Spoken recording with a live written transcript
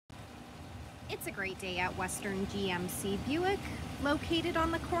It's a great day at Western GMC Buick, located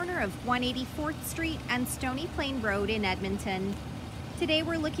on the corner of 184th Street and Stony Plain Road in Edmonton. Today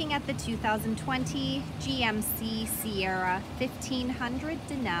we're looking at the 2020 GMC Sierra 1500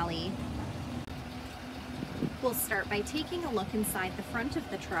 Denali. We'll start by taking a look inside the front of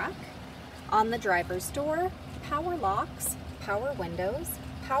the truck. On the driver's door, power locks, power windows,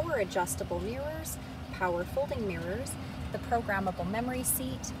 power adjustable mirrors, power folding mirrors, the programmable memory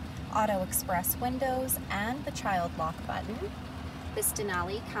seat, auto express windows, and the child lock button. This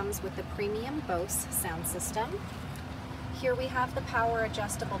Denali comes with the premium Bose sound system. Here we have the power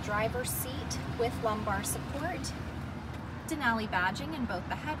adjustable driver's seat with lumbar support, Denali badging in both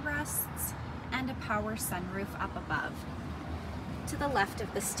the headrests, and a power sunroof up above. To the left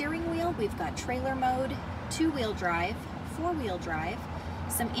of the steering wheel, we've got trailer mode, two-wheel drive, four-wheel drive,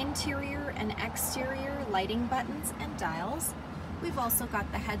 some interior and exterior lighting buttons and dials. We've also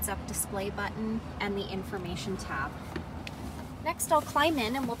got the heads-up display button and the information tab. Next, I'll climb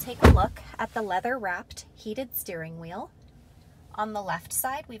in and we'll take a look at the leather-wrapped heated steering wheel. On the left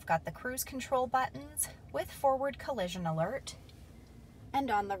side, we've got the cruise control buttons with forward collision alert. And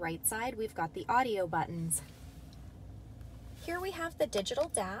on the right side, we've got the audio buttons. Here we have the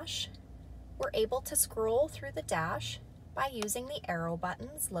digital dash. We're able to scroll through the dash by using the arrow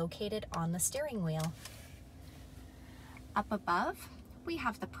buttons located on the steering wheel. Up above, we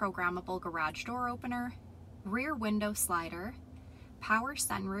have the programmable garage door opener, rear window slider, power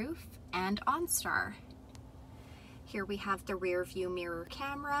sunroof, and OnStar. Here we have the rear view mirror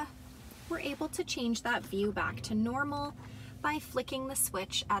camera. We're able to change that view back to normal by flicking the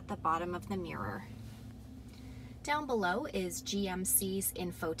switch at the bottom of the mirror. Down below is GMC's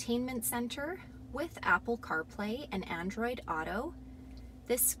infotainment center with Apple CarPlay and Android Auto.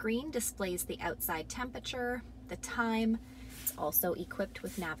 This screen displays the outside temperature, the time. It's also equipped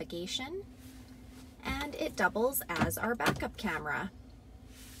with navigation, and it doubles as our backup camera.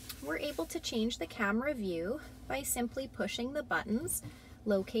 We're able to change the camera view by simply pushing the buttons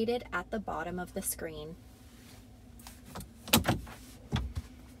located at the bottom of the screen.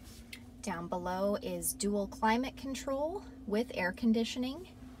 Down below is dual climate control with air conditioning,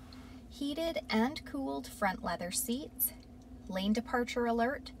 heated and cooled front leather seats, lane departure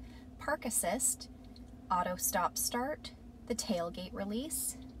alert, park assist, auto stop start, the tailgate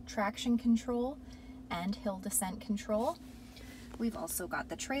release, traction control, and hill descent control. We've also got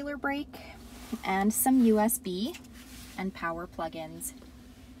the trailer brake and some USB and power plug-ins.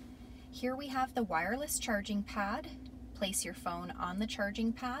 Here we have the wireless charging pad. Place your phone on the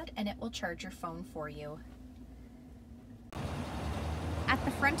charging pad and it will charge your phone for you. At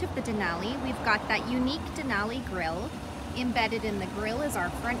the front of the Denali, we've got that unique Denali grille. Embedded in the grille is our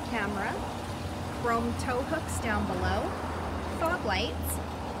front camera, chrome tow hooks down below, fog lights,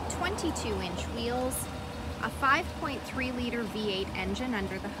 22-inch wheels, a 5.3-liter V8 engine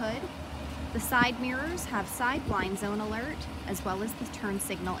under the hood. The side mirrors have side blind zone alert, as well as the turn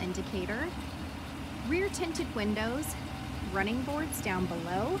signal indicator. Rear tinted windows, running boards down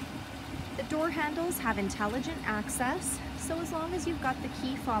below. The door handles have intelligent access, so as long as you've got the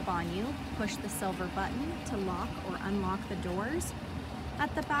key fob on you, push the silver button to lock or unlock the doors.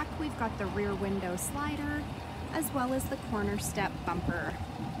 At the back, we've got the rear window slider, as well as the corner step bumper.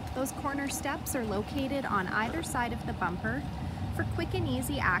 Those corner steps are located on either side of the bumper for quick and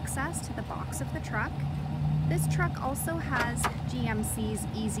easy access to the box of the truck. This truck also has GMC's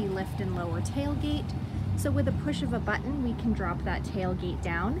easy lift and lower tailgate, so with a push of a button we can drop that tailgate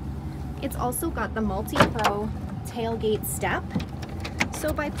down. It's also got the multi-pro tailgate step,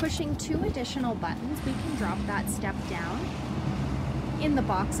 so by pushing 2 additional buttons we can drop that step down. In the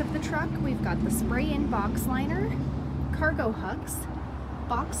box of the truck we've got the spray-in box liner, cargo hooks,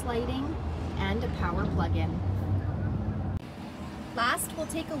 box lighting, and a power plug-in. Last, we'll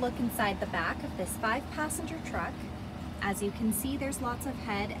take a look inside the back of this 5-passenger truck. As you can see, there's lots of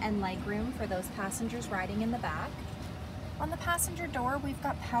head and leg room for those passengers riding in the back. On the passenger door, we've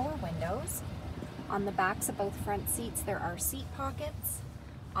got power windows. On the backs of both front seats, there are seat pockets.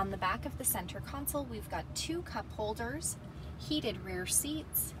 On the back of the center console, we've got 2 cup holders, heated rear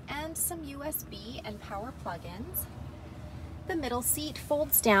seats, and some USB and power plug-ins. The middle seat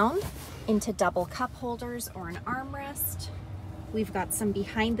folds down into double cup holders or an armrest. We've got some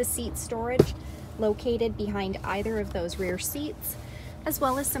behind the seat storage located behind either of those rear seats, as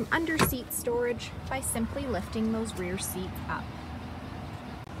well as some under seat storage by simply lifting those rear seats up.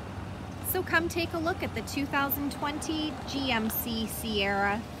 So come take a look at the 2020 GMC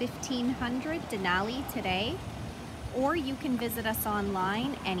Sierra 1500 Denali today, or you can visit us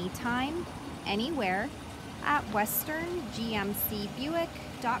online anytime, anywhere at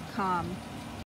westerngmcbuick.com.